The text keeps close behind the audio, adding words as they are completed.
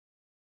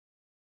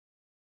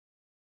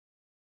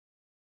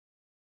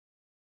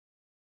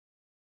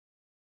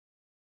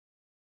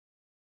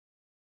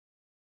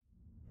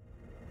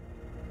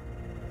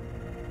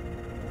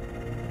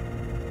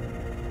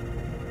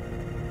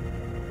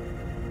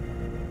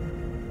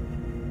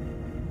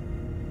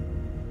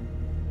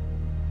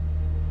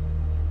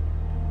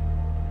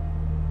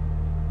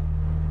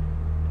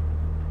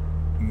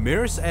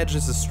Mirror's Edge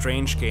is a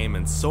strange game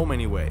in so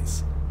many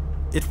ways.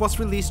 It was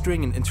released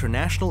during an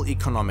international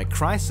economic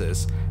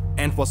crisis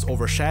and was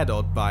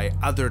overshadowed by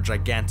other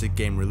gigantic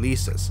game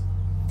releases,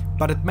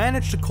 but it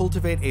managed to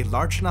cultivate a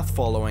large enough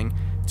following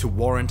to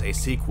warrant a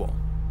sequel.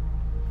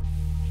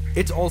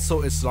 It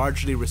also is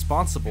largely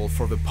responsible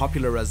for the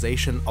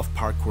popularization of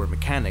parkour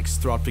mechanics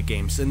throughout the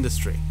games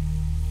industry.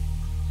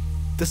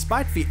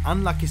 Despite the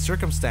unlucky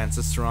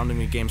circumstances surrounding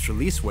the game's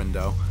release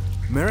window,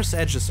 Mirror's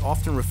Edge is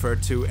often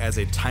referred to as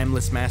a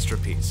timeless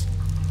masterpiece,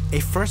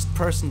 a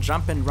first-person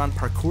jump-and-run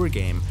parkour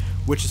game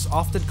which is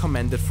often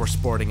commended for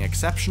sporting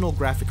exceptional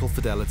graphical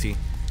fidelity,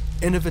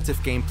 innovative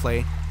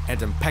gameplay,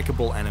 and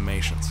impeccable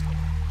animations.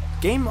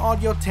 Game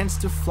audio tends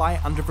to fly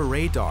under the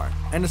radar,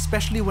 and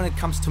especially when it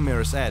comes to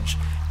Mirror's Edge,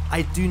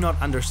 I do not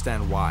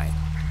understand why.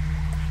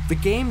 The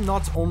game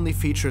not only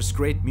features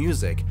great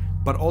music,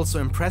 but also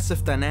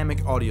impressive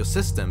dynamic audio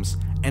systems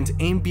and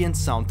ambient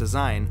sound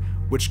design,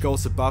 which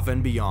goes above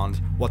and beyond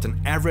what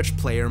an average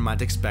player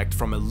might expect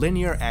from a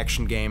linear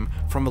action game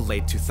from the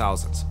late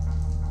 2000s.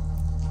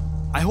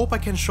 I hope I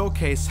can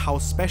showcase how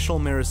special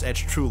Mirror's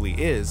Edge truly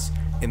is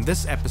in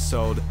this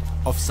episode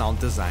of Sound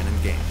Design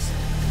in Games.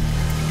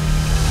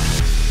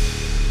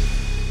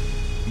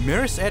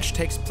 Mirror's Edge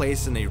takes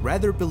place in a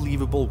rather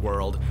believable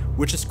world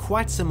which is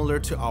quite similar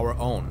to our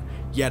own,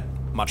 yet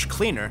much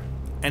cleaner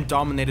and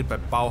dominated by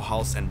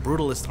Bauhaus and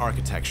brutalist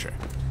architecture.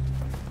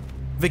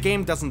 The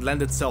game doesn't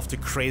lend itself to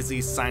crazy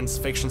science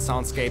fiction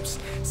soundscapes,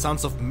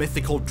 sounds of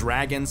mythical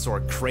dragons or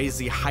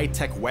crazy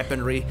high-tech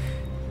weaponry.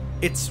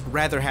 It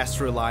rather has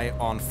to rely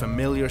on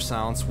familiar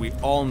sounds we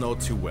all know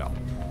too well.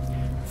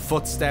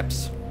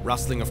 Footsteps,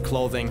 rustling of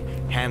clothing,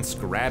 hands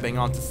grabbing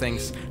onto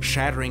things,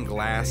 shattering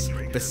glass,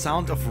 the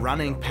sound of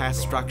running past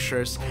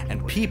structures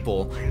and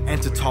people,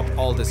 and to top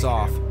all this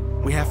off,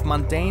 we have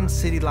mundane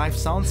city life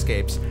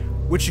soundscapes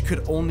which you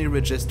could only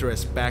register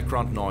as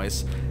background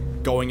noise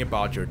going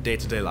about your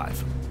day-to-day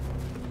life.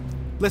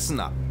 Listen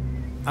up,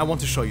 I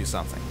want to show you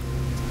something.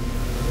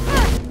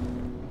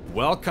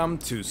 Welcome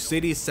to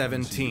City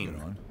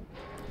 17.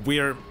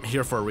 We're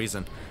here for a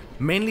reason,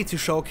 mainly to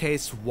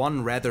showcase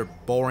one rather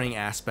boring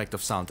aspect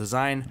of sound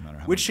design,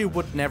 which you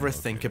would never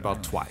think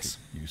about twice.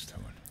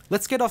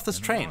 Let's get off this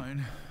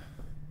train.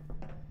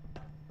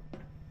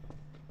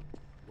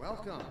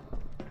 Welcome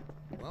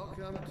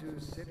to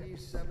City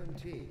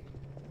 17.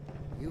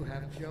 You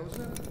have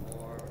chosen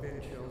or been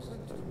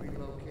chosen to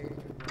relocate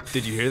to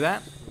Did you hear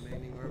that?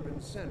 remaining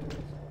urban centers.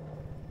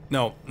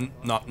 No,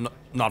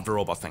 not the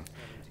robot thing.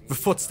 The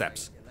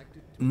footsteps.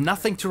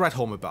 Nothing to write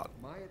home about,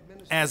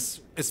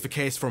 as is the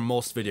case for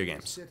most video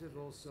games.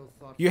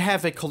 You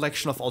have a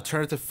collection of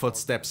alternative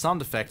footstep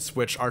sound effects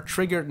which are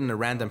triggered in a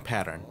random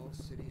pattern.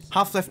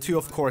 Half-Life 2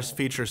 of course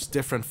features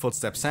different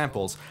footstep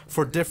samples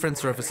for different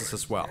surfaces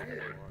as well.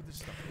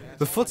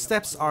 The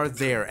footsteps are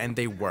there and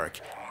they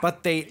work,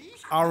 but they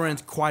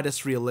aren't quite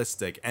as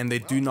realistic and they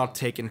do not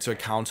take into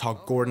account how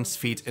Gordon's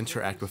feet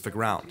interact with the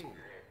ground.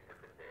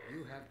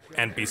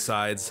 And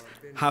besides,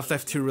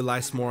 Half-Life 2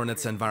 relies more on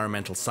its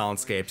environmental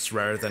soundscapes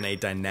rather than a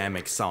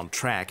dynamic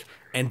soundtrack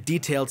and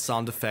detailed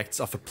sound effects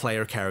of a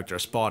player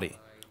character's body,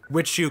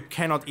 which you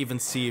cannot even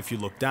see if you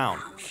look down.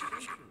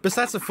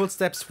 Besides the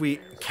footsteps, we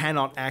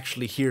cannot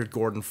actually hear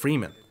Gordon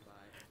Freeman.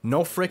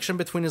 No friction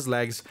between his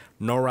legs,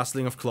 no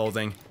rustling of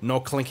clothing, no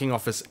clinking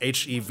of his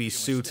HEV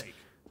suit.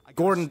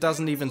 Gordon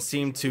doesn't even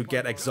seem to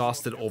get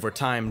exhausted over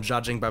time,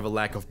 judging by the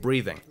lack of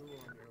breathing.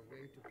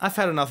 I've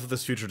had enough of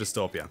this future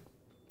dystopia.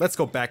 Let's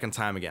go back in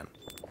time again.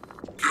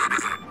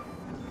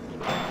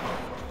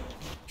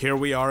 Here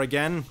we are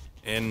again,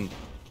 in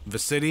the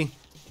city.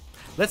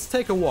 Let's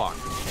take a walk.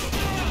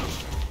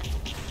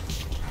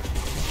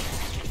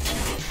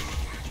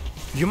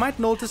 You might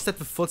notice that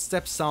the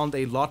footsteps sound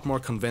a lot more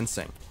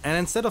convincing, and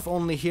instead of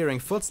only hearing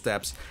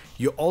footsteps,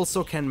 you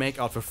also can make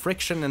out the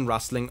friction and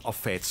rustling of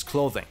Faith's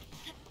clothing.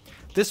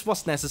 This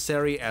was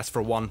necessary as,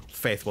 for one,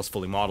 Faith was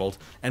fully modeled,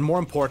 and more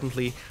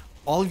importantly,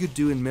 all you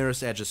do in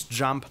Mirror's Edge is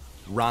jump,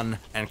 run,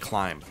 and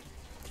climb.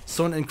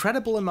 So an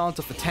incredible amount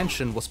of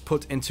attention was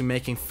put into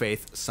making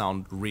Faith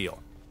sound real.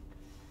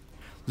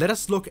 Let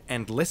us look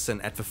and listen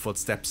at the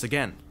footsteps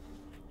again.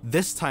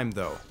 This time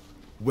though,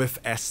 with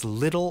as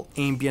little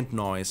ambient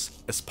noise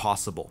as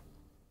possible.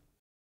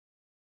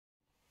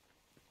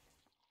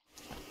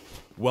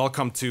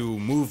 Welcome to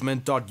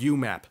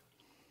movement.umap,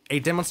 a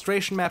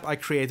demonstration map I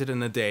created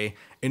in a day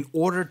in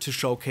order to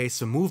showcase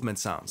the movement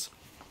sounds.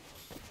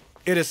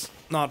 It is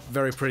not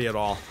very pretty at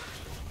all,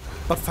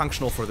 but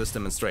functional for this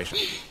demonstration.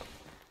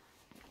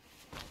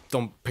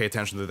 Don't pay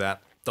attention to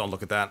that, don't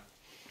look at that.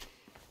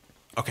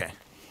 Okay.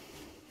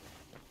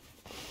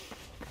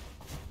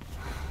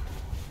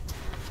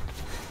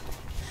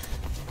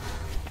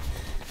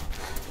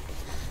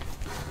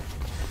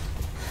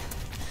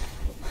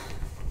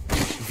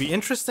 The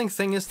interesting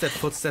thing is that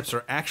footsteps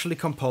are actually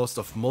composed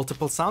of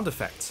multiple sound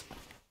effects.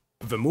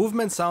 The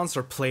movement sounds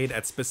are played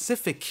at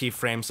specific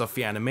keyframes of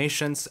the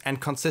animations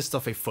and consist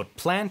of a foot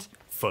plant,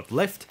 foot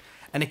lift,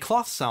 and a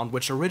cloth sound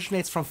which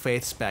originates from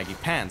Faith's baggy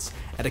pants,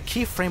 at a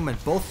keyframe when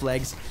both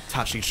legs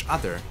touch each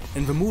other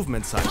in the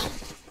movement cycle.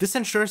 This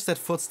ensures that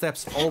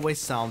footsteps always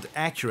sound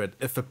accurate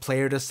if a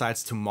player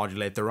decides to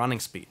modulate the running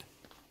speed.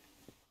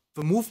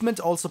 The movement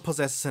also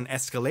possesses an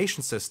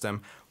escalation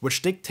system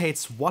which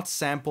dictates what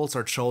samples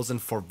are chosen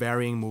for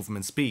varying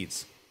movement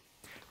speeds.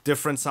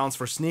 Different sounds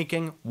for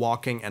sneaking,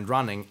 walking, and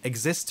running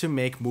exist to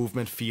make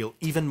movement feel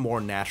even more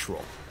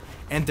natural.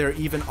 And there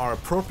even are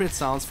appropriate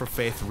sounds for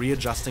Faith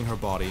readjusting her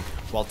body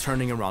while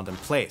turning around in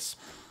place.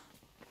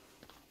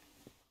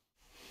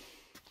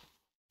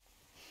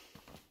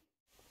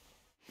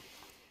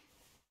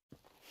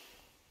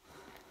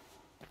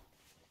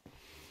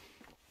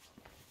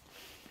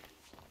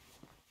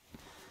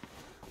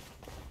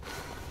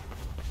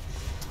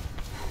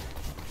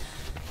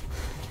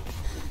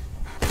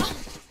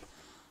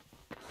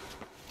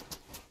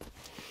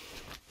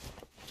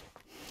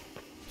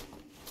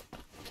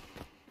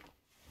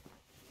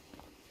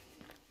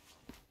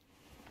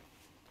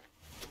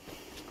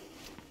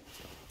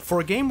 For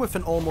a game with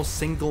an almost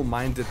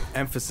single-minded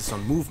emphasis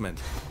on movement,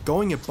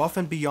 going above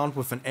and beyond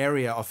with an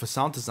area of a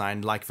sound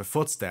design like the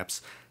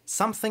footsteps,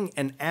 something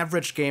an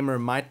average gamer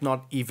might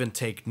not even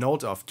take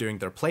note of during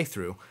their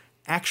playthrough,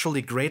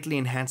 actually greatly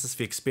enhances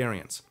the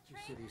experience.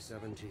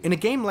 In a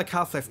game like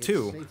Half-Life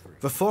 2,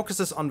 the focus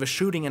is on the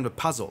shooting and the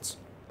puzzles.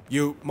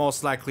 You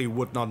most likely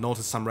would not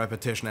notice some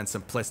repetition and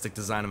simplistic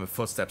design of the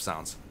footstep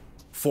sounds.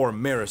 For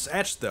Mirror's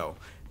Edge though,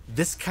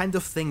 this kind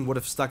of thing would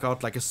have stuck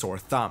out like a sore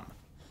thumb.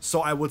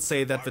 So I would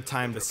say that the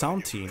time the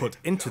sound team put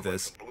into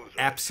this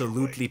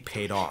absolutely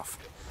paid off.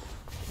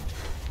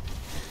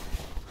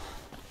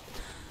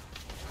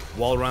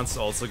 Wall runs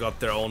also got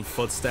their own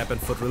footstep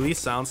and foot release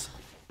sounds.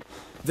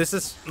 This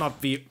is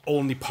not the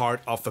only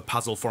part of the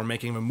puzzle for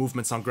making the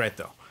movement sound great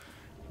though.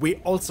 We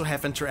also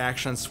have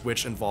interactions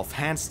which involve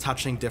hands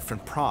touching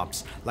different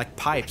props, like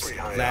pipes,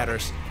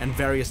 ladders, and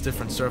various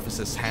different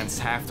surfaces hands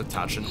have to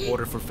touch in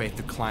order for Faith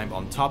to climb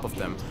on top of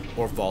them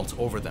or vault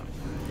over them.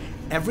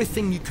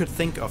 Everything you could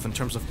think of in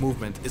terms of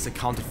movement is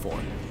accounted for,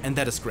 and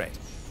that is great.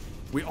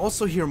 We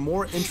also hear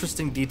more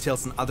interesting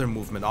details in other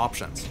movement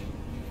options.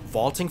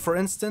 Vaulting, for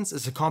instance,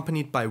 is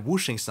accompanied by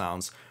whooshing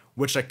sounds,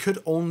 which I could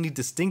only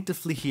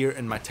distinctively hear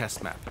in my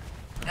test map.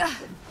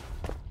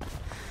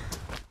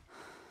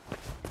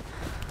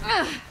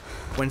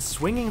 When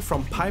swinging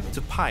from pipe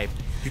to pipe,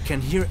 you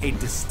can hear a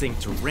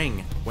distinct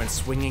ring when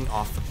swinging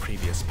off the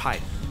previous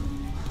pipe.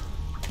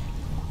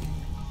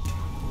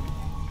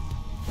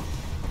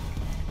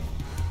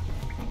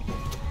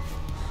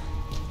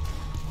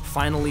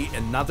 Finally,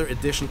 another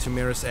addition to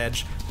Mirror's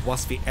Edge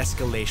was the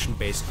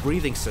escalation-based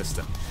breathing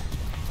system.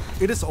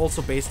 It is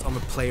also based on the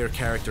player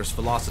character's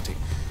velocity.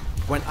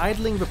 When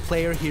idling, the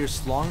player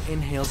hears long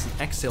inhales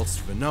and exhales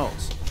through the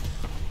nose.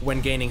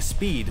 When gaining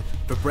speed,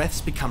 the breaths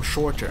become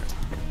shorter,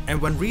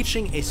 and when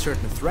reaching a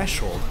certain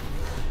threshold,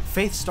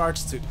 Faith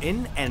starts to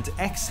in and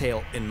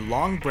exhale in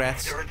long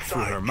breaths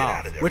through her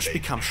mouth, which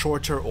become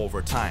shorter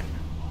over time.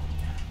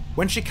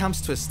 When she comes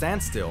to a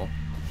standstill,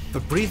 the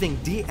breathing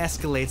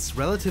de-escalates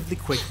relatively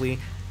quickly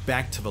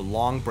back to the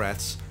long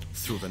breaths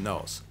through the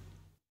nose.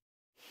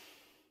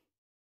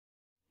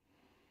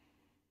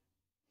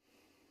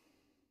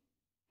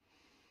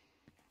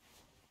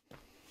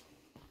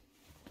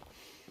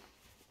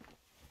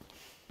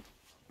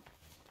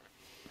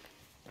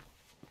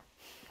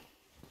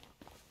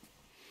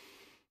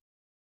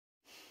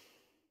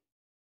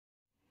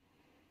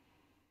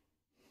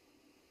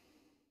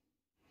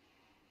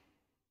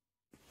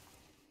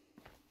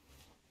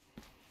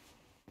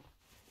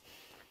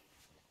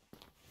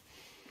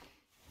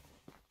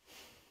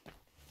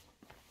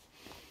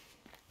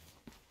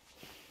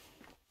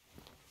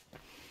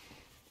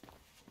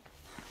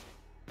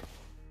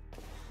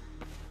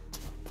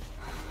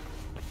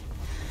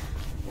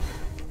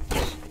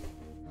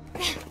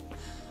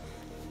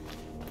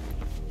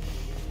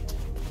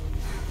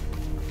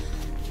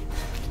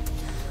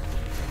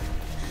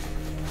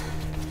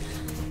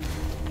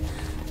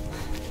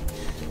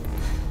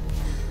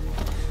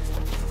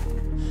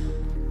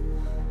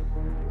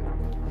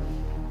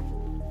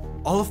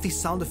 All of these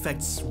sound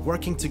effects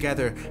working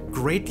together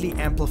greatly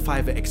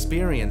amplify the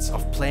experience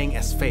of playing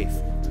as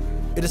Faith.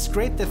 It is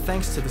great that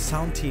thanks to the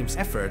sound team's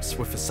efforts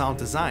with the sound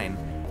design,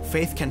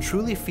 Faith can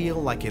truly feel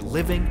like a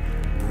living,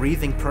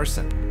 breathing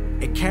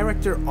person, a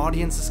character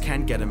audiences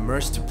can get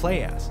immersed to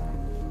play as,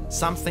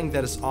 something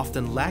that is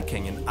often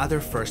lacking in other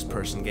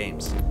first-person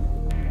games.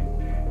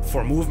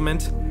 For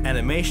movement,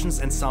 animations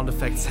and sound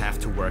effects have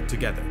to work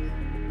together.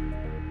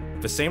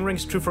 The same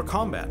rings true for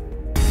combat.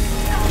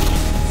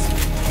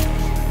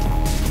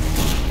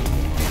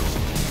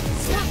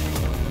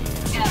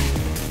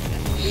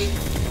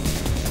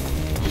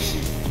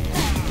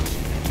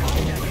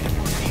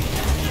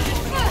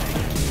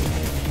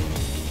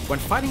 When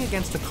fighting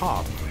against a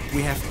cop,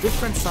 we have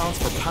different sounds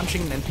for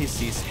punching an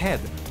NPC's head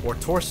or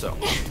torso.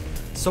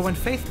 So when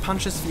Faith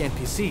punches the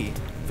NPC,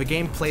 the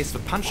game plays the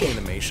punching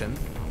animation,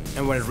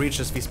 and when it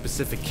reaches the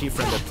specific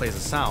keyframe that plays a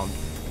sound,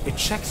 it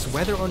checks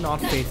whether or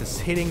not Faith is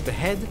hitting the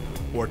head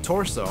or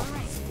torso,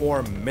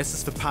 or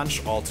misses the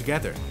punch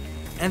altogether,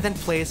 and then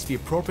plays the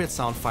appropriate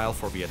sound file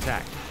for the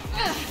attack.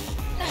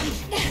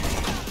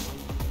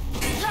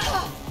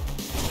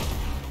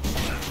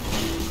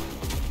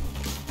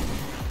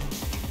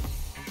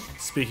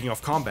 Speaking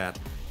of combat,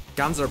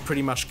 guns are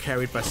pretty much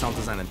carried by sound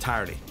design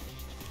entirely.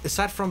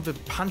 Aside from the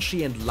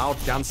punchy and loud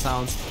gun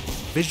sounds,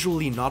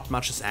 visually not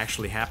much is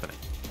actually happening.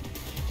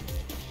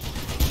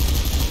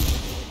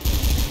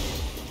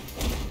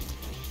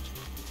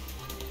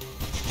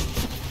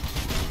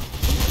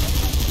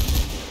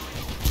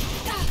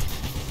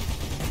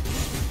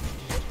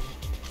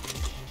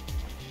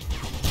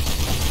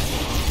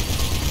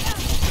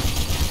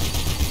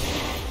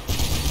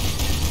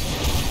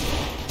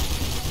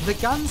 The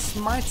guns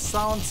might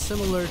sound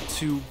similar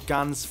to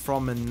guns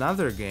from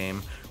another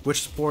game,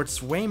 which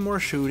sports way more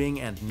shooting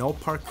and no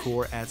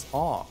parkour at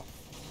all.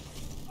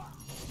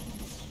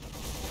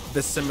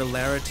 The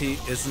similarity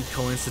isn't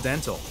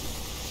coincidental.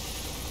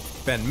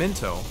 Ben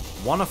Minto,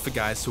 one of the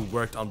guys who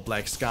worked on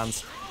Black's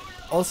guns,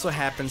 also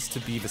happens to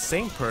be the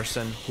same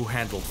person who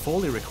handled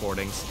Foley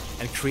recordings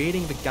and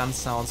creating the gun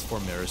sounds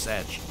for Mirror's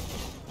Edge.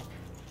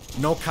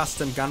 No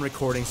custom gun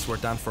recordings were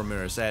done for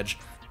Mirror's Edge.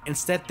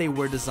 Instead, they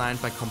were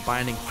designed by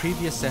combining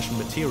previous session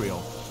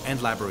material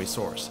and library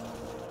source.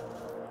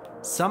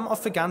 Some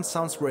of the gun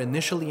sounds were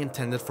initially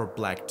intended for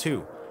Black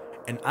 2,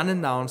 an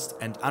unannounced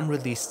and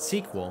unreleased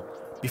sequel,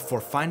 before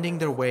finding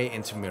their way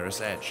into Mirror's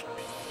Edge.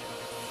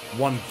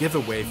 One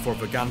giveaway for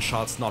the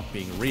gunshots not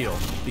being real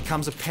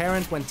becomes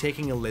apparent when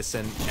taking a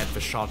listen at the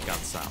shotgun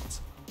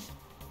sounds.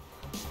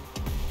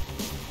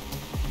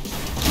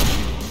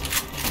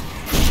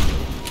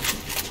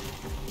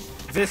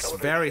 This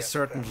very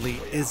certainly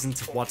isn't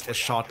what a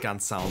shotgun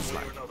sounds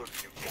like,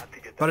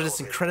 but it is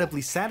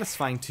incredibly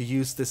satisfying to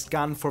use this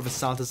gun for the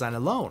sound design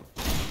alone.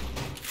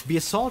 The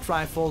assault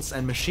rifles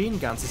and machine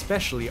guns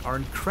especially are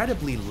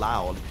incredibly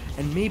loud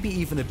and maybe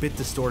even a bit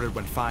distorted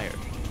when fired.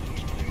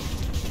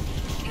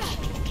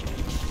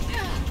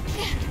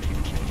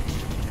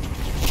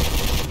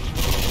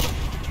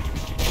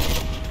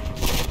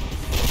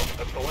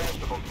 That's the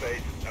last of them,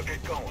 Faith. Now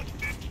get going.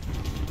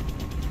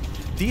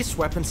 These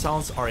weapon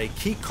sounds are a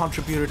key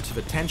contributor to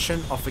the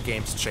tension of the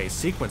game's chase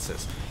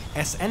sequences,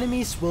 as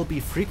enemies will be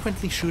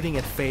frequently shooting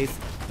at Faith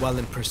while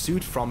in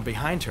pursuit from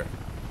behind her.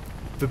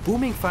 The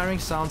booming firing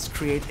sounds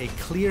create a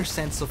clear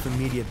sense of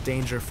immediate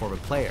danger for the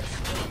player.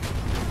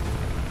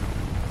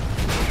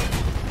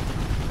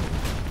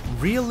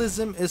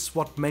 Realism is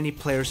what many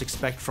players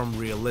expect from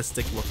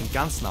realistic looking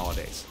guns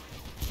nowadays,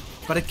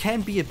 but it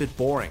can be a bit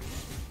boring.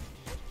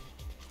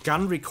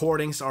 Gun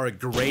recordings are a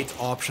great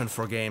option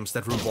for games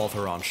that revolve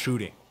around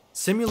shooting.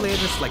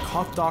 Simulators like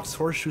Hot Dogs,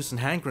 Horseshoes and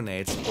Hand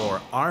Grenades,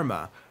 or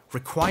Arma,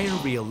 require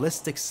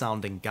realistic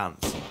sounding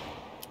guns.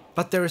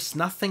 But there is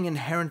nothing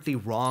inherently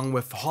wrong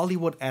with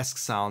Hollywood-esque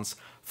sounds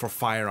for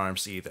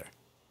firearms either.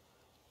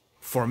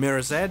 For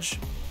Mirror's Edge,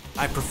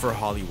 I prefer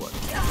Hollywood.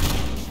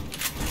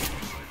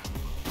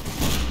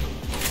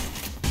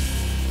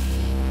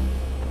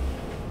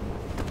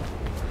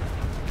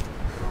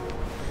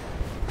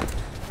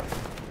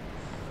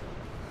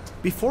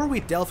 Before we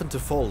delve into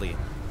Foley,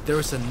 there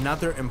is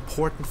another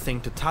important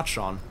thing to touch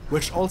on,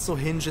 which also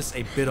hinges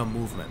a bit on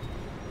movement.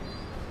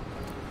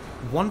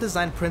 One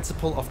design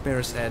principle of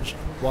Mirror's Edge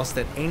was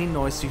that any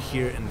noise you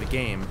hear in the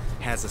game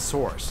has a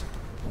source.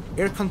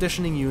 Air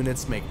conditioning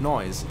units make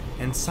noise,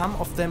 and some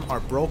of them are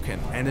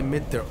broken and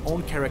emit their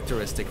own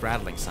characteristic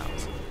rattling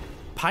sounds.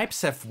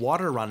 Pipes have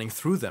water running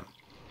through them.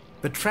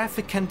 The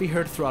traffic can be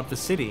heard throughout the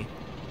city,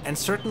 and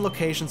certain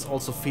locations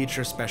also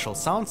feature special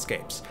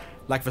soundscapes,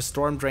 like the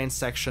storm drain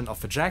section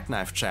of the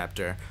Jackknife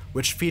chapter,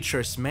 which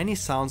features many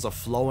sounds of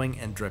flowing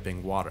and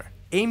dripping water.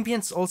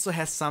 Ambience also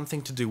has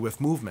something to do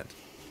with movement.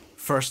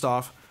 First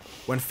off,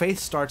 when Faith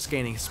starts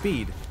gaining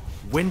speed,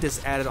 wind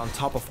is added on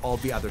top of all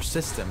the other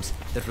systems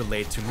that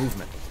relate to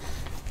movement.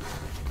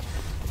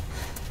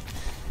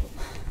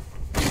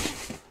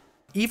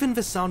 Even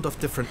the sound of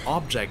different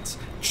objects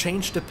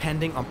change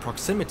depending on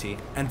proximity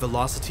and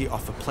velocity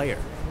of the player.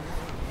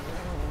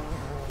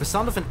 The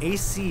sound of an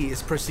AC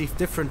is perceived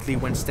differently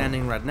when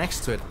standing right next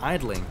to it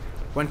idling,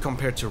 when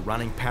compared to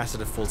running past it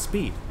at full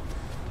speed.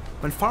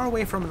 When far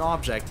away from an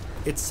object,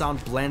 its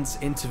sound blends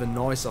into the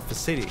noise of the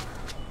city.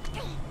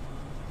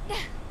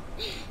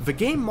 The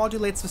game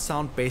modulates the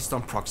sound based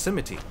on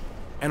proximity,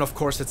 and of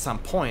course at some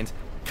point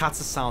cuts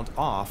the sound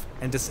off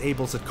and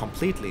disables it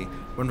completely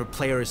when the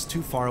player is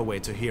too far away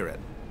to hear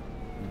it.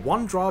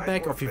 One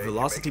drawback of the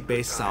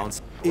velocity-based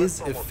sounds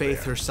is if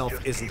Faith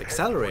herself isn't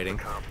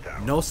accelerating,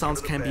 no sounds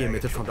can be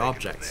emitted from the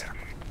objects.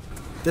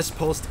 This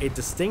posed a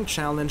distinct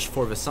challenge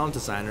for the sound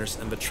designers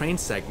in the train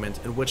segment,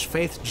 in which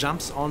Faith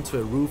jumps onto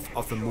a roof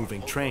of a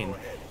moving train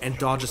and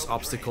dodges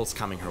obstacles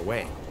coming her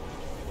way.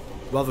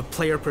 While the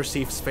player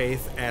perceives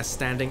Faith as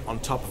standing on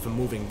top of a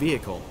moving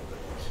vehicle,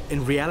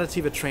 in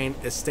reality the train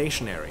is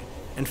stationary,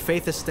 and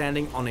Faith is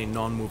standing on a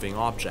non-moving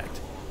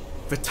object.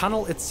 The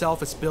tunnel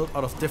itself is built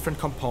out of different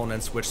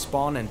components which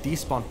spawn and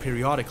despawn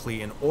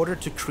periodically in order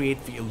to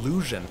create the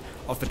illusion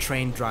of a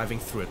train driving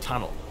through a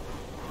tunnel.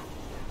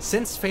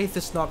 Since Faith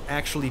is not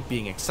actually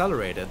being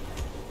accelerated,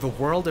 the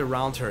world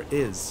around her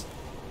is.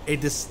 A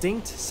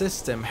distinct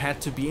system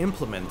had to be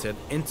implemented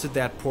into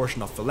that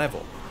portion of the level,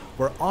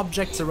 where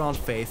objects around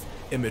Faith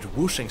emit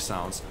whooshing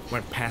sounds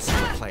when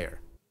passing the player.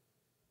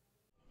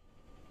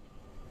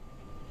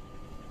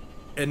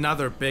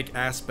 Another big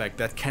aspect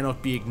that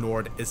cannot be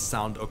ignored is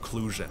sound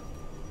occlusion.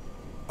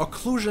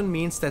 Occlusion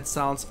means that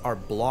sounds are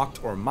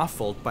blocked or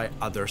muffled by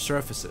other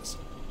surfaces.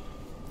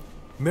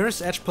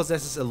 Mirror's Edge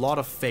possesses a lot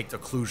of faked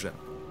occlusion,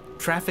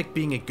 traffic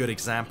being a good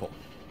example.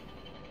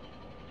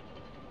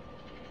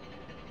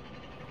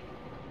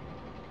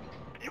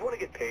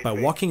 By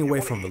walking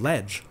away from the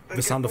ledge,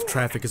 the sound of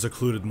traffic is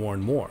occluded more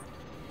and more,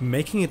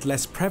 making it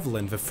less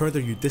prevalent the further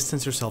you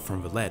distance yourself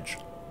from the ledge.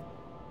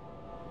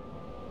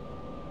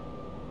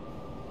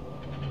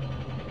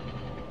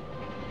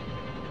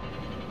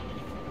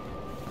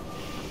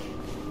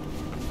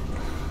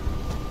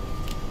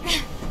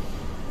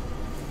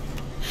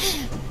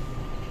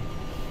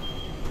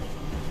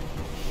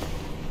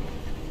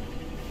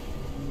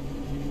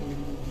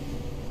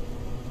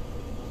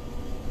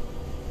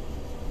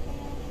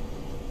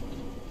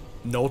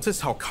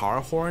 Notice how car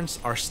horns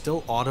are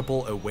still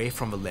audible away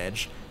from the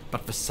ledge,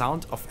 but the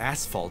sound of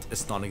asphalt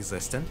is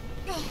non-existent?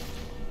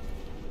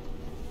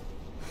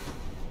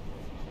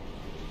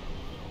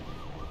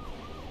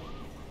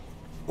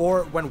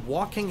 Or when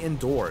walking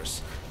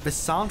indoors, the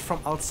sound from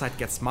outside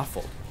gets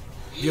muffled.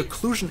 The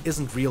occlusion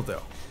isn't real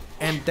though,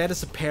 and that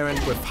is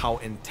apparent with how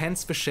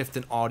intense the shift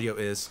in audio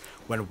is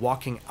when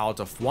walking out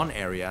of one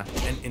area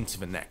and into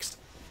the next.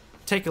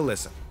 Take a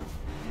listen.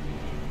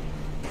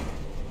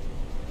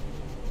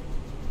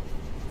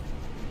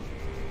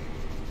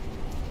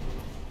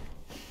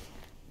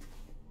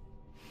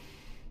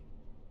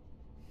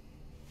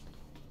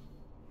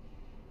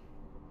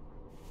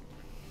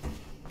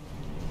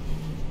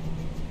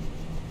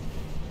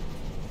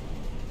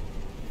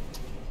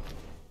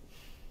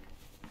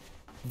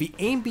 The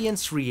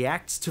ambience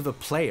reacts to the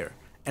player,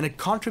 and it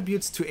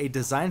contributes to a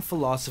design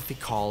philosophy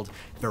called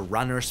the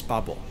runner's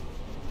bubble.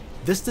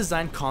 This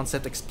design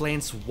concept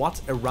explains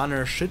what a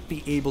runner should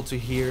be able to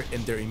hear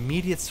in their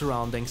immediate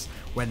surroundings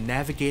when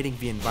navigating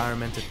the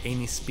environment at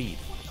any speed.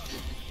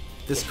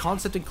 This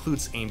concept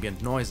includes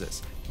ambient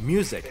noises,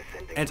 music,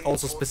 and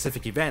also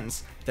specific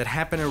events that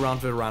happen around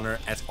the runner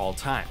at all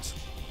times.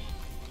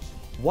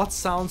 What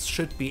sounds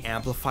should be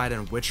amplified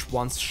and which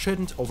ones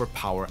shouldn't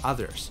overpower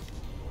others.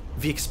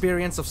 The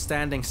experience of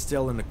standing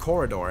still in a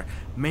corridor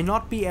may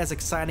not be as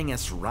exciting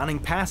as running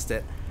past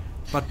it,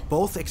 but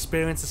both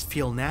experiences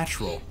feel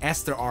natural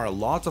as there are a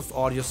lot of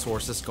audio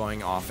sources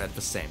going off at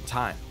the same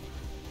time.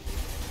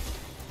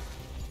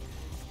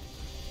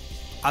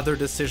 Other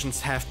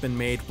decisions have been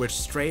made which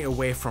stray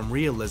away from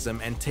realism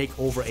and take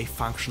over a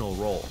functional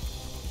role.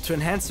 To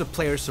enhance the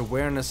player's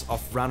awareness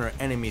of runner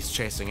enemies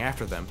chasing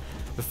after them,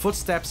 the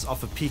footsteps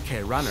of the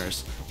PK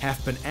runners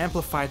have been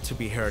amplified to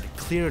be heard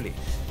clearly.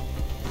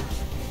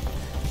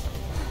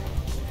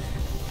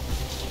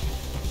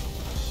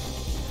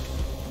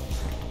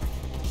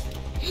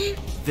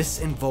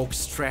 This invokes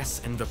stress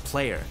in the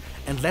player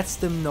and lets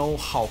them know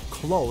how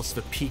close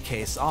the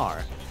PKs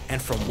are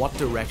and from what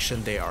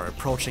direction they are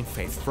approaching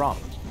Faith from.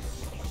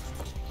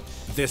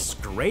 This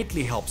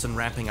greatly helps in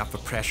ramping up the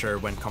pressure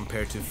when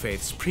compared to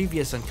Faith's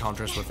previous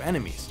encounters with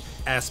enemies,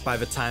 as by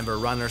the time the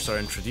runners are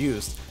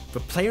introduced, the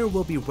player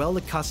will be well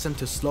accustomed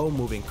to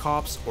slow-moving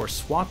cops or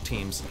SWAT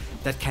teams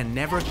that can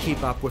never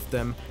keep up with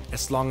them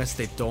as long as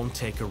they don't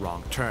take a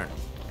wrong turn.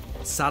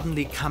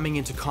 Suddenly coming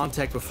into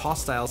contact with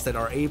hostiles that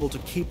are able to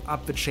keep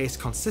up the chase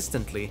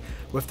consistently,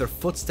 with their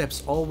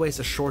footsteps always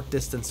a short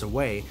distance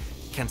away,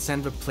 can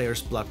send the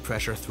player's blood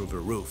pressure through the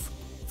roof.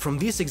 From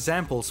these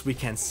examples we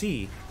can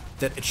see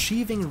that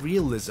achieving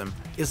realism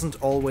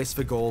isn't always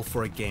the goal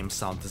for a game's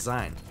sound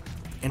design,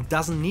 and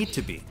doesn't need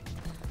to be.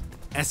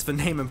 As the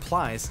name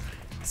implies,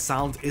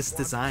 sound is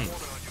design,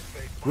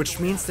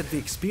 which means that the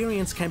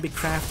experience can be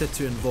crafted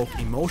to invoke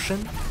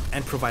emotion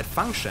and provide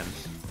function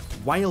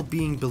while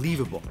being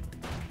believable.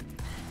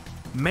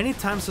 Many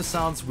times the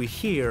sounds we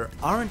hear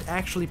aren't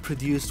actually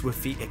produced with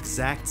the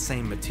exact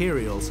same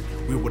materials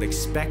we would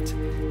expect,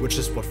 which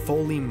is what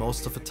Foley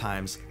most of the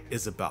times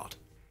is about.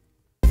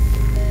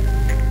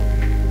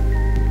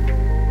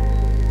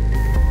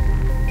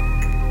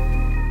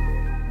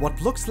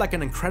 What looks like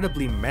an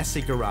incredibly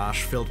messy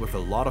garage filled with a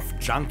lot of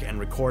junk and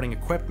recording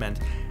equipment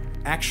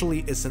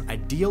actually is an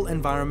ideal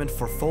environment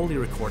for Foley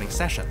recording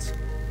sessions.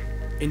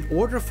 In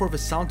order for the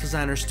sound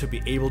designers to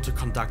be able to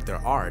conduct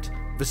their art,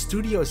 the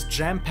studio is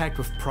jam-packed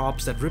with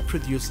props that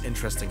reproduce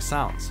interesting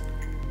sounds.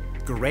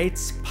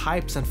 Grates,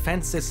 pipes and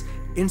fences,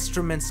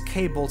 instruments,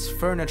 cables,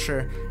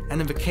 furniture,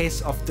 and in the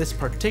case of this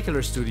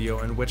particular studio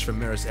in which the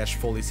Mirror's Edge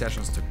Foley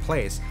sessions took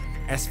place,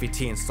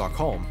 SVT in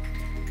Stockholm,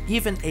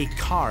 even a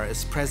car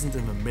is present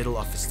in the middle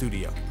of the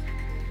studio.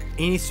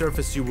 Any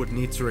surface you would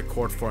need to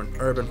record for an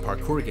urban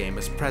parkour game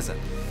is present,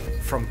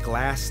 from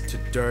glass to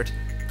dirt,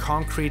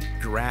 concrete,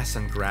 grass,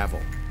 and gravel.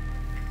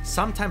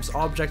 Sometimes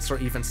objects are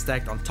even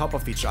stacked on top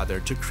of each other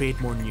to create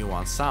more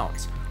nuanced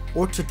sounds,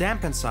 or to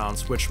dampen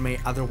sounds which may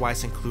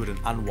otherwise include an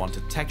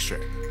unwanted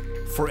texture.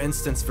 For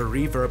instance, the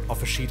reverb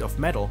of a sheet of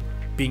metal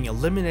being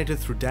eliminated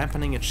through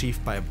dampening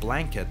achieved by a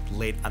blanket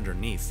laid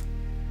underneath.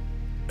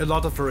 A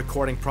lot of the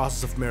recording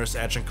process of Mirror's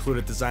Edge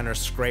included designers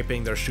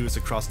scraping their shoes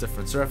across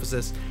different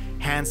surfaces,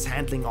 hands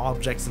handling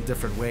objects in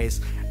different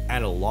ways,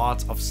 and a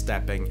lot of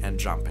stepping and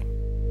jumping.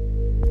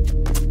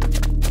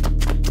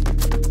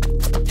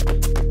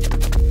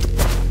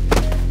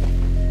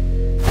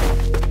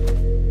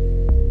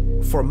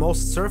 For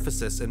most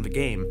surfaces in the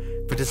game,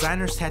 the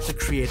designers had to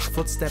create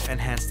footstep and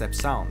handstep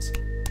sounds,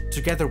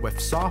 together with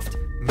soft,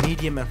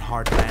 medium and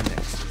hard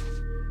landings.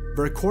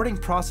 The recording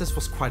process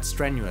was quite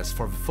strenuous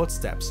for the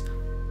footsteps,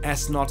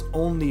 as not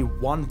only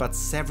one but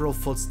several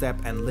footstep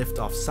and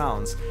lift-off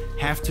sounds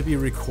have to be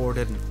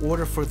recorded in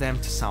order for them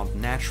to sound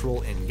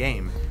natural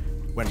in-game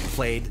when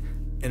played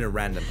in a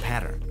random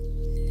pattern.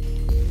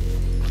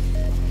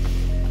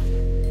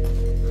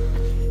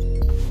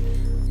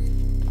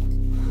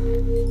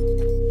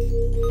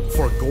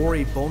 For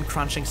gory,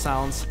 bone-crunching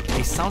sounds,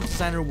 a sound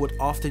designer would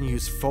often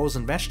use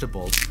frozen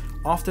vegetables,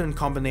 often in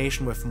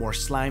combination with more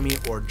slimy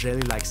or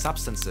jelly-like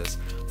substances,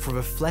 for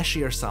the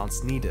fleshier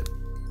sounds needed.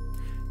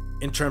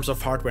 In terms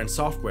of hardware and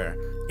software,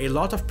 a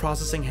lot of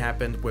processing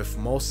happened with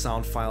most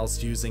sound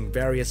files using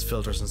various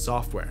filters and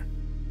software.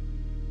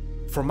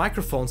 For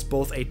microphones,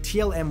 both a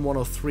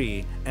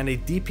TLM-103 and a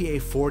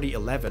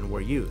DPA-4011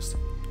 were used.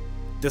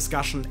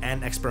 Discussion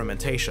and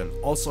experimentation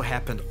also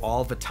happened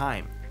all the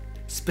time,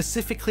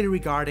 specifically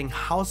regarding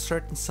how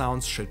certain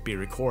sounds should be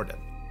recorded.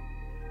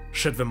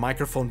 Should the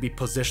microphone be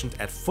positioned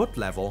at foot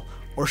level,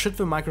 or should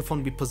the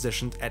microphone be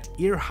positioned at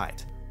ear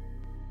height?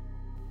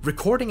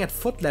 Recording at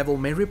foot level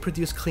may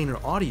reproduce cleaner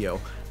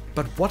audio,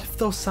 but what if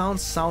those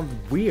sounds sound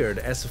weird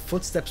as the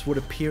footsteps would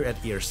appear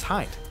at ear's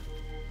height?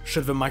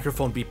 Should the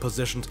microphone be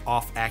positioned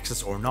off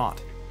axis or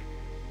not?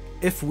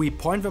 If we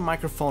point the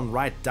microphone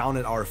right down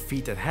at our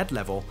feet at head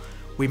level,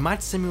 we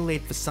might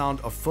simulate the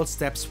sound of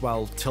footsteps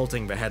while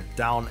tilting the head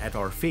down at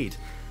our feet,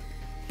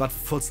 but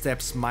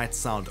footsteps might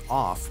sound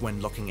off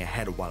when looking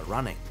ahead while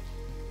running.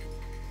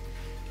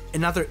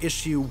 Another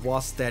issue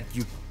was that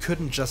you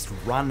couldn't just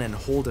run and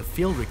hold a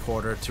field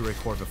recorder to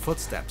record the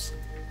footsteps.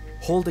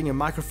 Holding a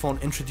microphone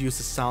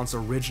introduces sounds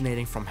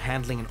originating from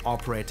handling and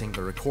operating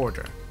the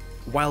recorder.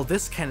 While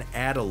this can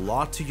add a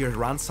lot to your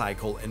run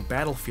cycle in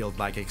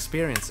Battlefield-like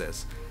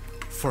experiences,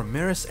 for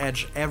Mirror's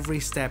Edge every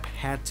step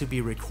had to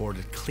be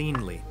recorded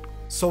cleanly.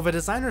 So the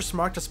designers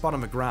marked a spot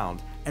on the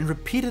ground and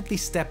repeatedly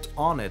stepped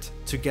on it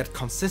to get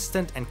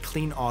consistent and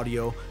clean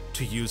audio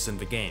to use in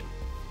the game.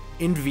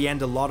 In the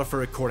end, a lot of the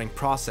recording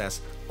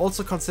process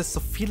also consists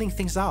of feeling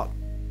things out.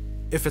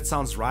 If it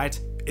sounds right,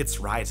 it's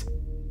right.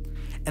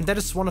 And that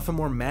is one of the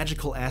more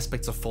magical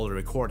aspects of Foley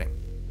recording.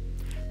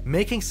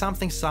 Making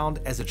something sound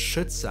as it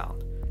should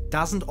sound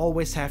doesn't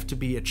always have to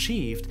be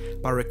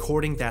achieved by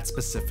recording that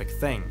specific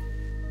thing.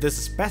 This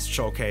is best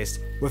showcased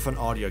with an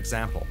audio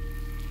example.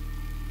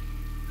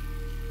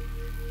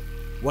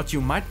 What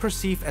you might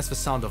perceive as the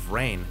sound of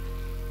rain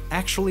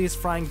actually is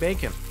frying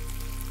bacon.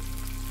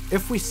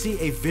 If we see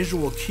a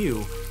visual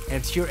cue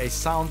and hear a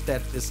sound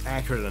that is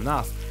accurate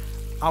enough,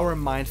 our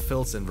mind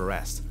fills in the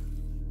rest.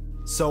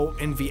 So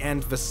in the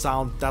end, the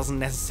sound doesn't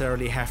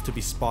necessarily have to be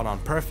spot on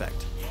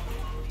perfect.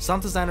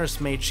 Sound designers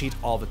may cheat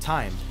all the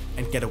time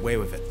and get away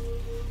with it.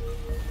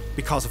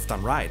 Because if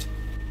done right,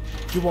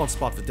 you won't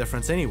spot the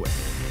difference anyway.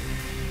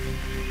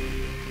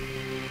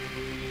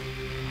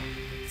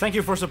 Thank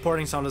you for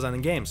supporting sound design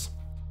in games.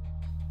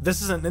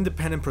 This is an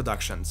independent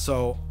production,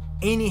 so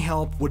any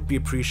help would be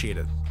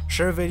appreciated.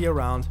 Share a video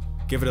around,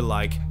 give it a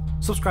like,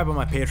 subscribe on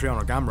my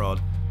Patreon or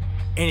Gumroad,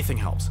 anything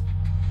helps.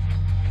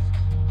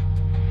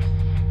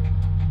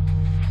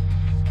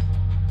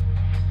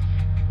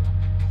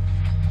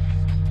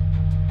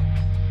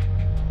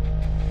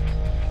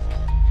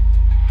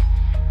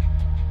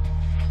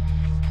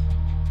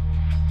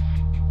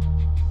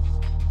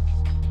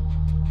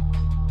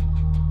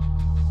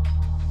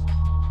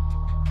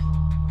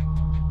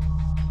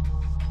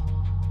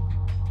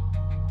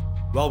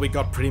 Well, we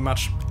got pretty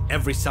much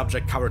every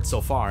subject covered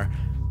so far.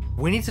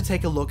 We need to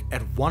take a look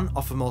at one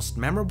of the most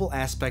memorable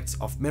aspects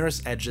of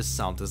Mirror's Edge's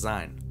sound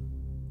design,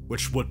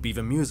 which would be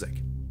the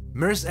music.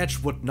 Mirror's Edge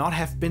would not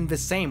have been the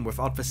same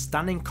without the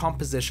stunning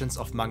compositions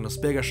of Magnus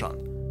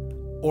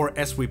Birgersson, or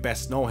as we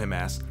best know him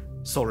as,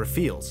 Solar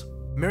Fields.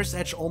 Mirror's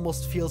Edge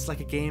almost feels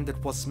like a game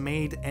that was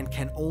made and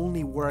can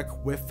only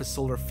work with the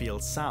Solar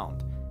Fields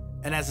sound.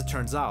 And as it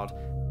turns out,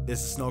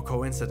 this is no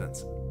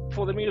coincidence.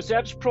 For the Mirror's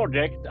Edge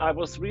project, I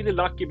was really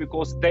lucky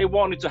because they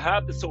wanted to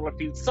have the Solar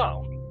Fields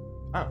sound.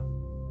 Oh.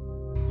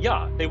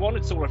 Yeah, they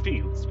wanted Solar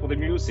Fields for the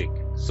music.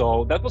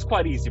 So that was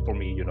quite easy for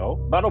me, you know.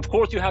 But of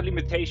course you have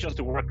limitations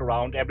to work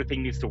around,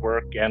 everything needs to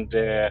work. And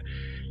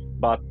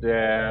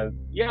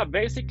yeah,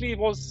 basically it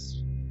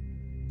was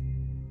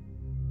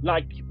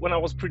like when I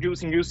was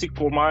producing music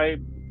for my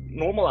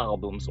normal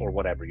albums or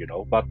whatever, you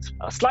know, but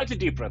slightly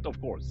different,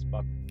 of course.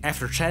 But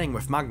after chatting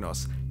with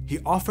Magnus, he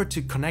offered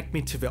to connect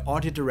me to the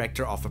audio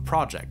director of a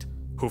project,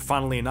 who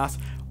funnily enough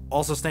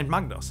also named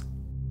Magnus.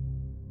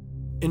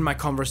 In my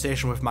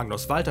conversation with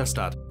Magnus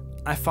Walterstad,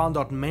 I found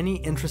out many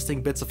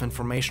interesting bits of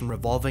information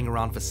revolving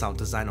around the sound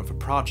design of the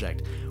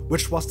project,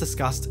 which was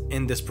discussed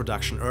in this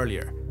production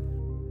earlier.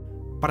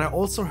 But I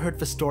also heard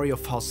the story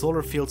of how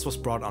Solar Fields was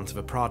brought onto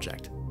the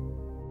project.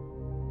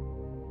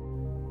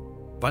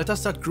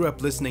 Walterstad grew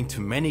up listening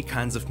to many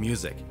kinds of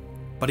music,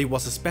 but he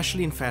was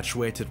especially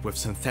infatuated with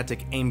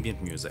synthetic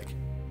ambient music.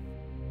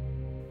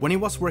 When he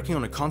was working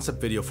on a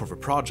concept video for the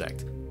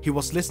project, he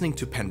was listening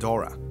to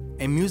Pandora,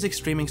 a music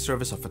streaming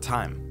service of the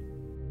time.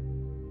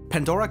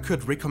 Pandora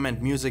could recommend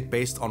music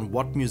based on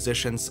what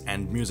musicians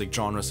and music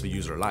genres the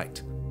user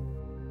liked.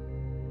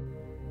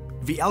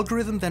 The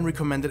algorithm then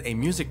recommended a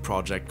music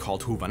project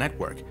called Hoover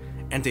Network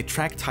and a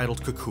track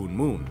titled Cocoon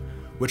Moon,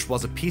 which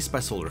was a piece by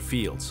Solar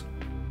Fields.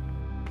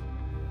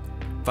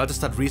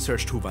 Walterstad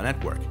researched Hoover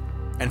Network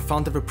and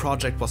found that the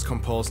project was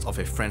composed of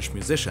a French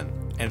musician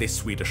and a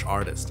Swedish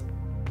artist,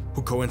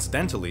 who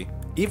coincidentally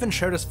even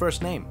shared his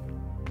first name.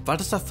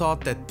 Walterstad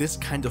thought that this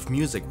kind of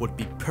music would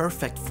be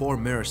perfect for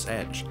Mirror's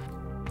Edge,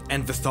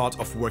 and the thought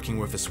of working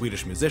with a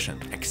Swedish musician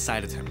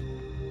excited him.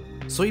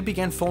 So he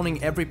began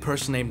phoning every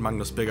person named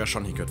Magnus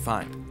Birgersson he could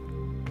find.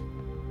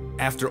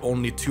 After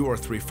only 2 or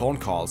 3 phone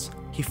calls,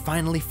 he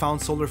finally found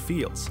Solar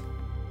Fields.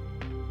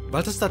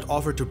 Walterstad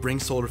offered to bring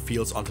Solar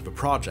Fields onto the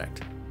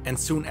project, and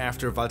soon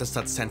after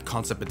Walterstad sent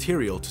concept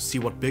material to see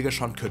what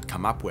Birgersson could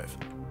come up with.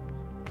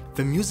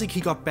 The music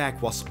he got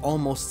back was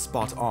almost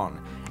spot on,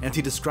 and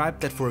he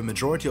described that for a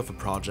majority of the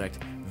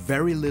project,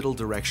 very little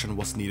direction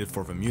was needed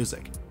for the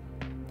music.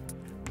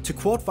 To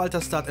quote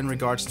Walterstad in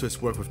regards to his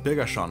work with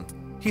Birgersson,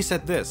 he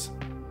said this: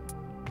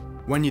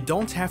 "When you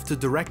don't have to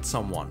direct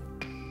someone,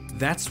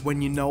 that's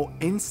when you know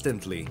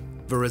instantly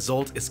the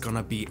result is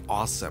gonna be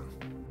awesome."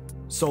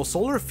 So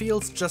Solar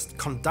Fields just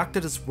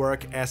conducted his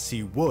work as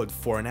he would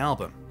for an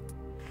album.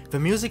 The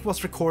music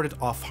was recorded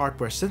off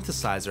hardware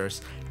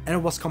synthesizers and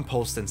it was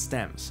composed in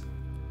stems.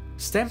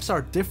 Stems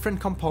are different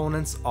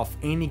components of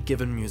any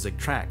given music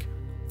track.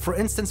 For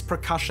instance,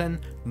 percussion,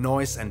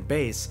 noise and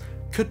bass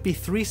could be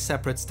 3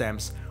 separate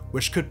stems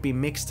which could be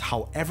mixed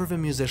however the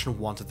musician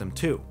wanted them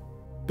to.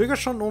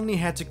 Birgersson only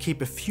had to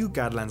keep a few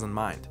guidelines in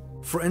mind.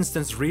 For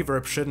instance,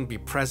 reverb shouldn't be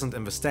present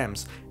in the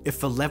stems if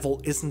the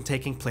level isn't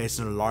taking place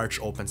in a large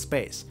open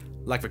space,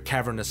 like the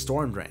cavernous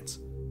storm drains.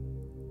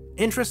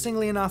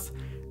 Interestingly enough,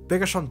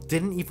 Birgersson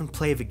didn't even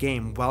play the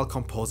game while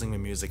composing the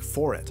music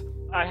for it.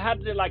 I had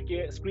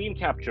screen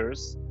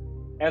captures,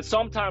 and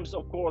sometimes,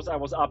 of course, I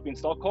was up in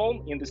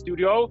Stockholm in the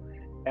studio,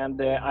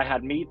 and I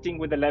had meeting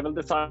with the level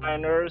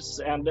designers,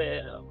 and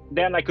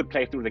then I could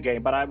play through the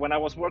game. But when I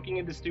was working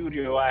in the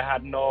studio, I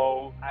had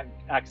no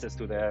access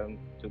to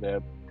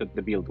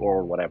the build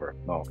or whatever.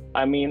 No,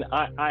 I mean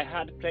I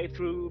had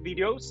playthrough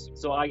videos,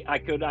 so I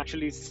could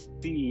actually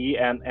see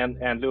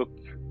and look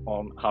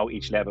on how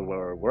each level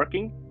were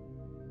working.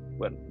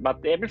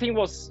 But everything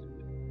was,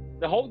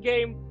 the whole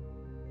game,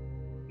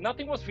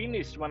 nothing was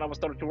finished when I was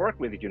started to work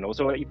with it, you know.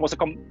 So it was a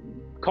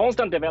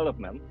constant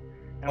development.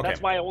 And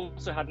that's why I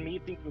also had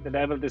meetings with the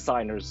level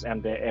designers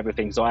and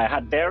everything. So I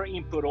had their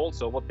input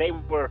also, what they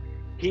were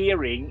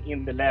hearing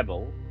in the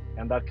level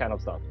and that kind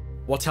of stuff.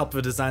 What helped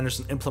the designers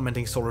in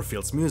implementing Solar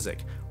Fields music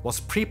was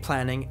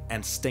pre-planning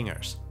and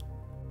stingers.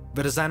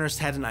 The designers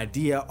had an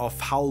idea of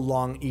how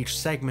long each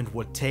segment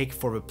would take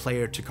for the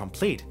player to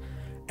complete,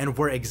 and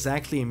where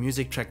exactly a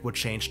music track would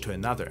change to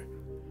another.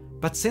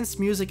 But since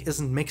music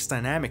isn't mixed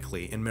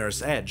dynamically in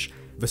Mirror's Edge,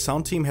 the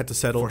sound team had to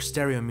settle for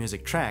stereo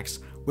music tracks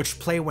which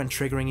play when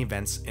triggering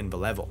events in the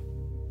level.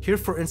 Here,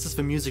 for instance,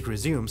 the music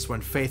resumes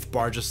when Faith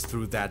barges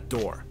through that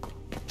door.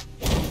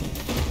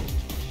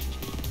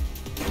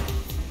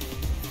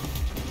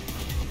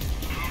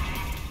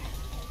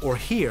 Or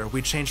here,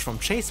 we change from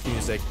chase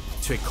music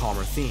to a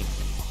calmer theme.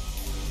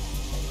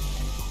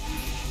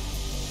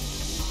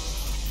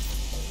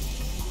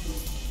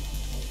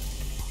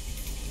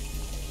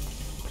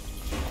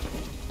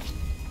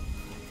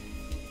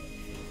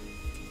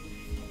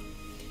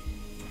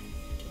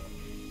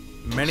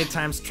 Many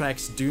times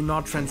tracks do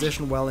not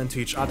transition well into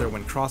each other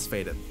when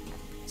crossfaded.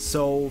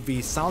 So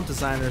the sound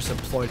designers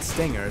employed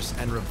stingers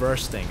and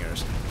reverse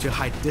stingers to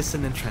hide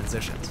dissonant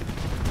transitions.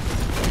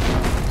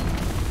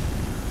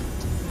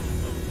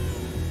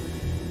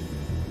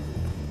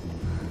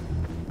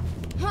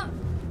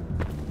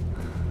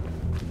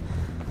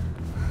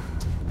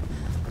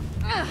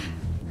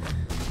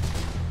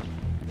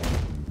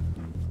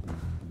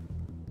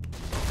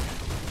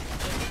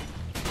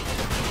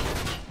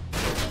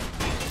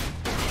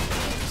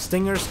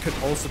 Stingers could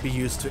also be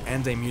used to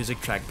end a music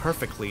track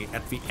perfectly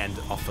at the end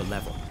of a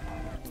level.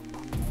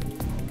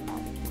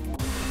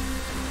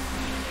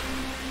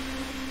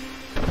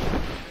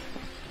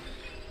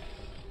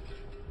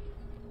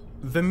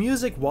 The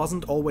music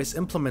wasn't always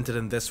implemented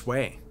in this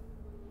way.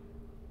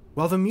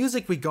 While the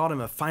music we got in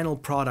the final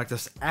product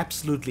is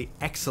absolutely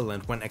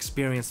excellent when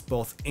experienced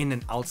both in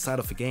and outside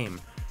of the game,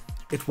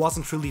 it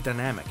wasn't truly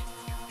dynamic.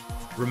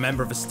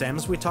 Remember the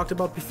stems we talked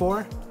about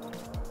before?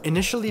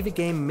 Initially, the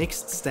game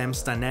mixed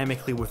stems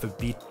dynamically with a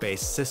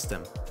beat-based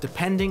system,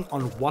 depending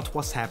on what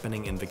was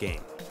happening in the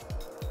game.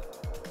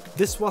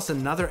 This was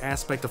another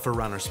aspect of a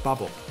runner's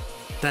bubble,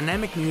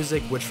 dynamic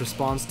music which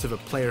responds to the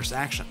player's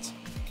actions.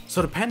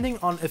 So depending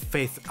on if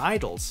Faith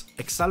idles,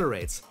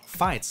 accelerates,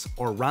 fights,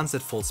 or runs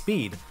at full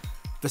speed,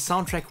 the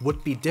soundtrack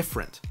would be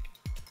different.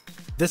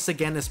 This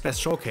again is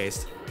best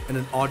showcased in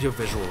an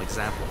audiovisual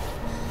example.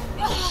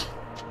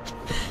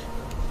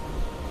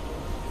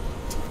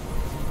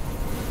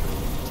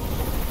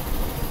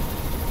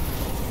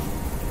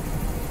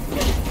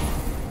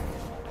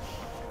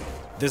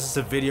 This is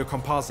a video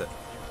composite.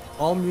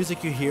 All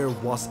music you hear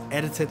was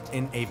edited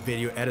in a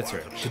video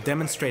editor to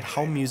demonstrate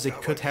how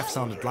music could have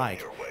sounded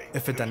like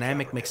if a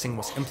dynamic mixing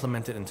was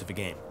implemented into the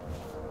game.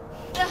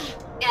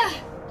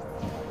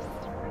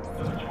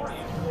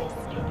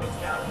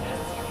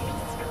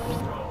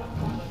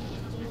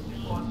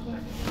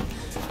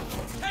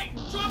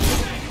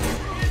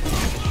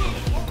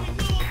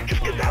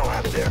 Just get the hell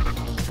out of there.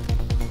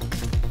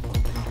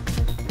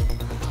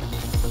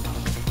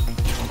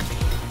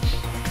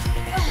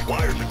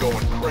 Wires are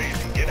going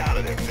crazy. Get out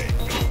of there, Faith.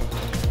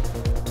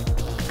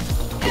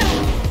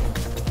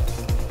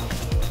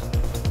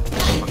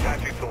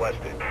 Attaching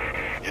Möllerstedt.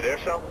 You there,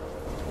 Sal?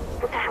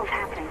 What the hell's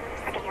happening?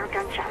 I can hear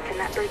gunshots and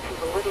that bird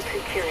seems a little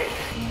too curious.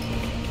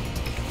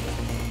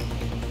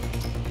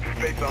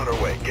 Faith's on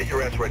her way. Get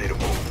your ass ready to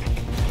move.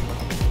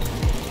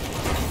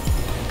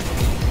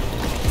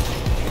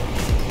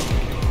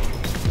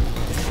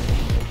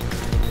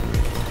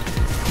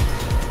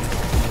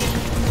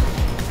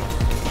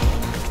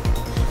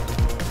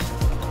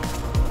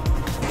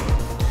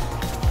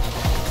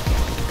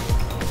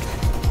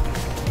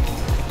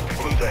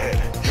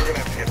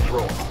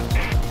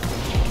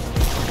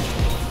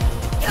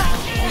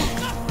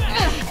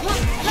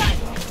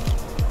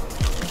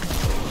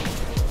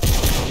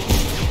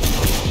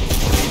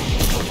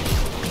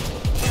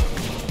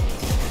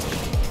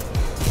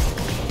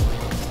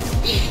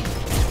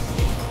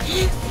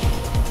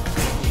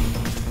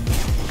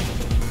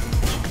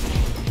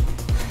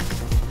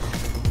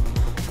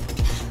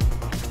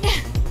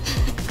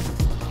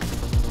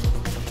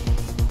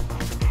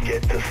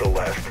 Get to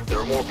Celeste. There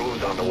are more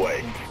blues on the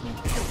way.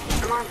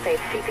 Come on, Faith.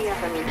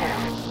 CPS on you now.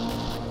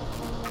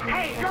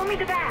 Hey, throw me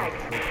the bag!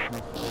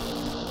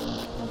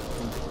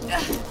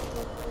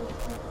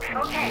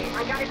 Okay,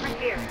 I got it right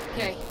here.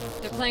 Okay,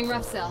 they're playing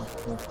rough cell.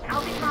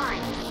 I'll be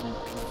fine.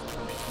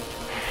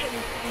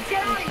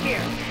 Get out of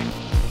here!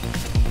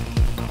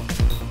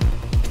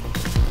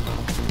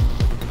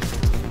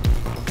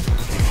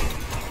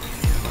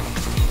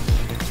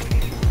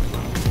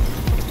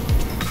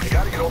 You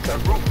gotta get off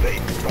that roof,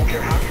 Faith. Don't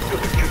care how you do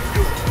it, just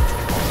do it.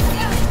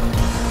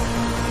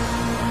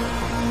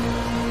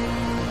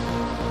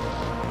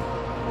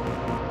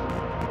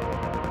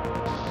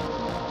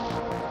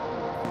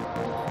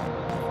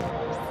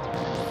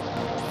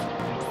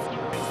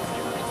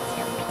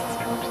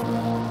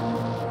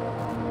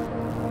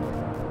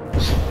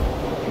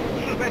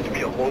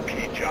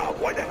 Low-key job.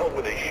 Why the hell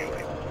were they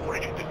shooting?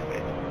 What did you do,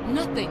 Faith?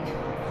 Nothing.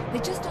 They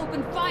just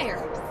opened fire.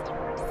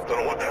 Don't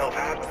know what the hell's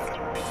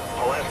happening.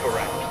 I'll ask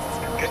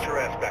around. Get your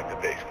ass back to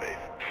base, Faith.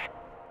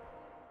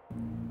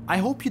 I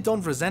hope you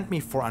don't resent me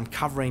for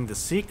uncovering the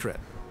secret.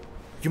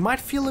 You might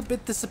feel a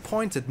bit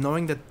disappointed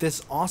knowing that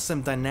this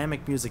awesome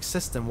dynamic music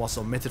system was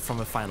omitted from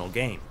the final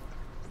game.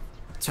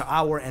 To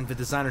our and the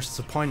designer's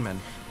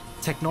disappointment,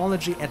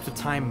 technology at the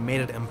time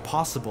made it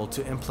impossible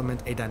to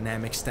implement a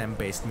dynamic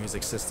stem-based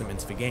music system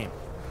into the game.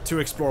 To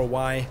explore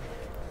why,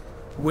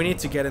 we need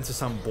to get into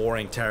some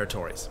boring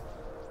territories.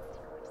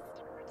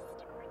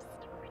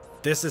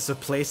 This is a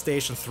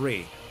PlayStation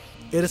 3.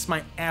 It is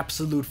my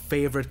absolute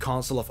favorite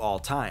console of all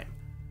time.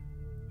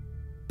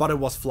 But it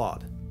was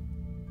flawed.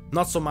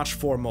 Not so much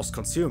for most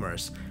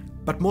consumers,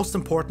 but most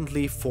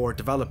importantly for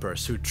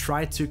developers who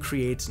tried to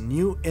create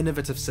new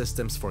innovative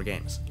systems for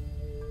games.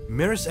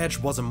 Mirror's Edge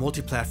was a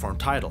multi-platform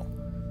title,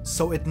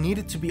 so it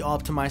needed to be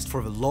optimized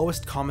for the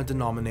lowest common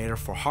denominator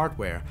for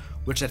hardware,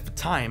 which at the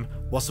time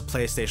was the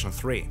PlayStation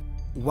 3.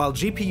 While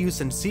GPUs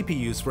and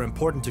CPUs were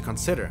important to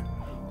consider,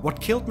 what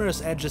killed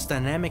Mirror's Edge's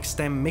dynamic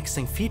stem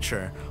mixing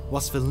feature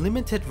was the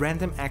limited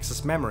random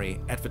access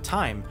memory at the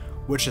time,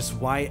 which is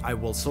why I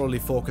will solely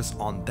focus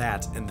on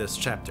that in this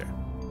chapter.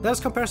 Let us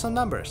compare some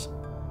numbers.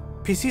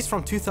 PCs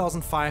from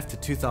 2005 to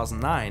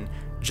 2009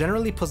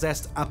 generally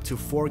possessed up to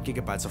 4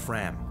 GB of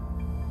RAM.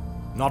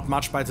 Not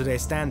much by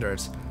today's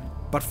standards,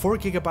 but 4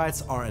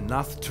 GB are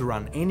enough to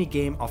run any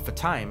game of the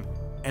time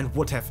and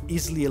would have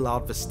easily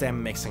allowed the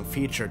stem mixing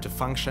feature to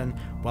function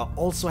while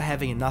also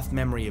having enough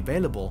memory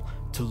available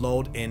to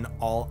load in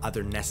all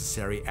other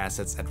necessary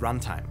assets at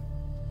runtime.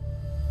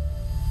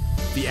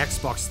 The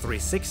Xbox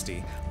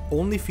 360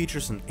 only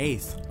features an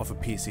eighth of a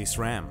PC's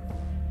RAM,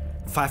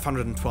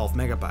 512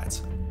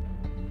 MB.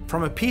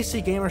 From a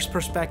PC gamer's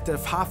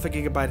perspective, half a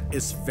gigabyte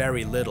is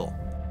very little.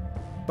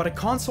 But a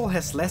console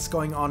has less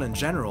going on in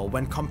general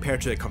when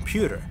compared to a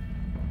computer.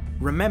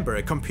 Remember,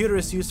 a computer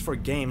is used for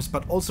games,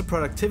 but also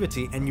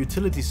productivity and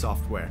utility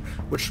software,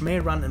 which may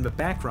run in the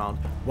background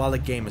while the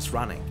game is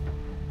running.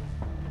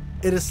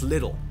 It is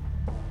little,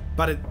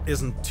 but it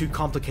isn't too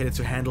complicated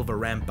to handle the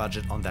RAM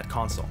budget on that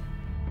console.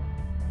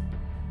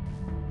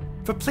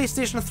 The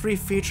PlayStation 3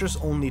 features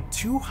only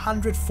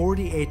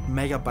 248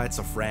 megabytes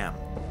of RAM,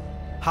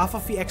 half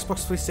of the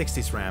Xbox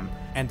 360's RAM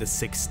and a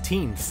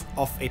 16th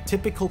of a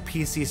typical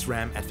PC's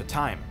RAM at the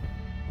time.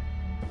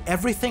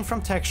 Everything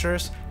from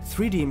textures,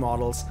 3D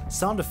models,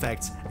 sound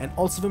effects, and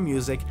also the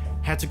music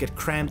had to get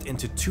crammed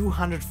into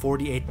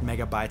 248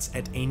 megabytes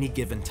at any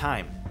given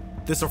time.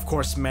 This of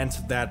course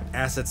meant that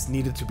assets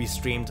needed to be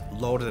streamed,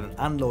 loaded and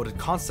unloaded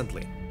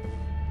constantly.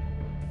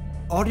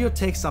 Audio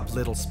takes up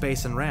little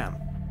space in RAM.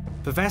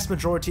 The vast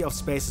majority of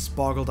space is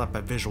boggled up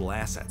by visual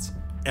assets.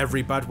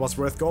 Every byte was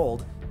worth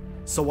gold.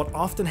 So what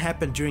often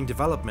happened during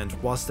development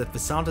was that the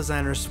sound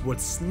designers would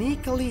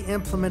sneakily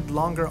implement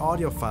longer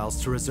audio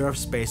files to reserve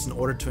space in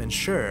order to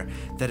ensure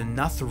that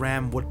enough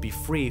RAM would be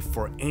free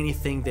for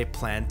anything they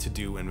planned to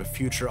do in the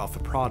future of the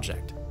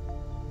project.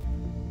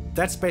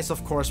 That space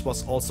of course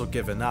was also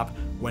given up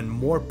when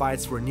more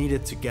bytes were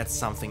needed to get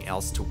something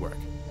else to work.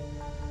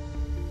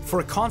 For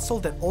a console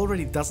that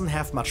already doesn't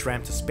have much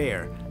RAM to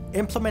spare,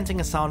 implementing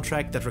a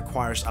soundtrack that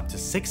requires up to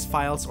 6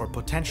 files or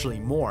potentially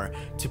more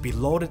to be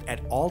loaded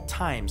at all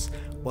times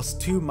was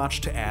too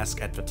much to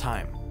ask at the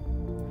time.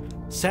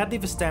 Sadly,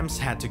 the stems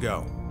had to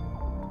go,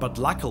 but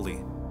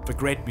luckily, the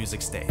great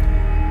music stayed.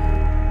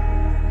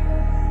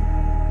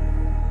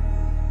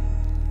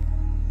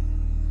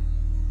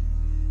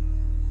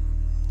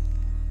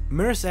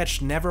 Mirror's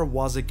Edge never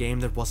was a game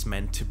that was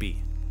meant to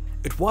be.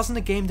 It wasn't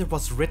a game that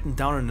was written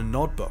down in a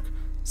notebook,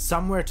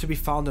 somewhere to be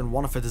found in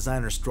one of the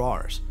designer's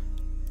drawers.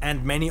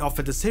 And many of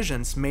the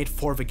decisions made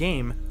for the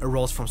game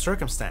arose from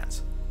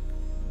circumstance.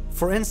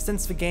 For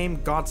instance, the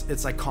game got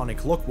its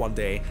iconic look one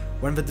day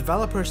when the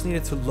developers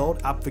needed to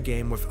load up the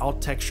game without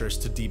textures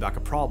to debug a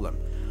problem,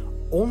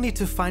 only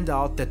to find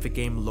out that the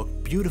game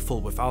looked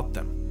beautiful without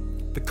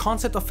them. The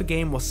concept of the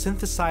game was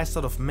synthesized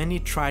out of many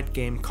tried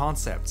game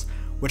concepts,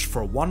 which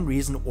for one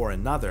reason or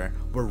another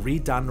were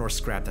redone or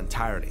scrapped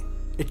entirely.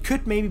 It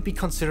could maybe be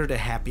considered a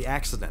happy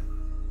accident.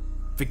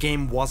 The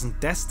game wasn't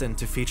destined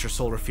to feature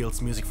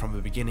Solarfield's music from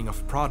the beginning of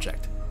the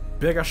project.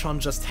 Birgersson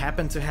just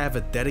happened to have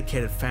a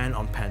dedicated fan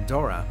on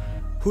Pandora,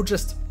 who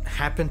just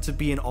happened to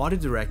be an audio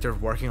director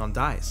working on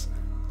DICE.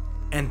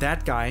 And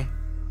that guy,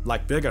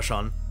 like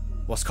Birgersson,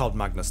 was called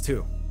Magnus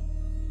too.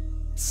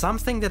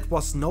 Something that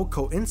was no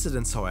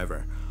coincidence,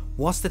 however,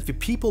 was that the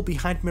people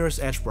behind Mirror's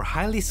Edge were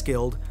highly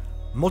skilled,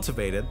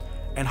 motivated,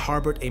 and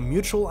harbored a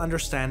mutual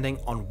understanding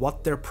on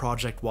what their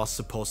project was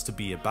supposed to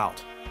be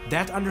about.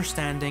 That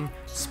understanding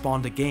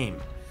spawned a game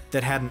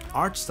that had an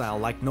art style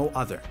like no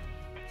other,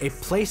 a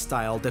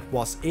playstyle that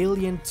was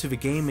alien to the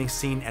gaming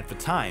scene at the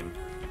time,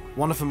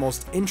 one of the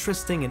most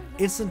interesting and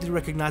instantly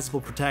recognizable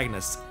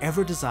protagonists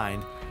ever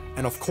designed,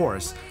 and of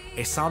course,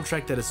 a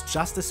soundtrack that is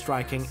just as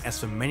striking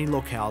as the many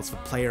locales the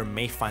player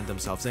may find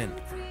themselves in.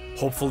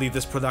 Hopefully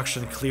this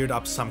production cleared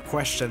up some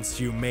questions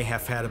you may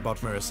have had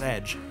about Mirror's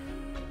Edge,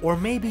 or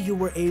maybe you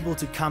were able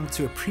to come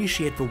to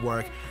appreciate the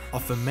work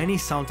of the many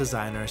sound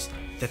designers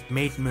that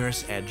made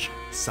Mirror's Edge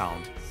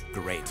sound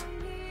great.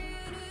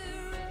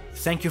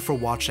 Thank you for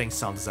watching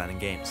Sound Design in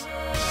Games.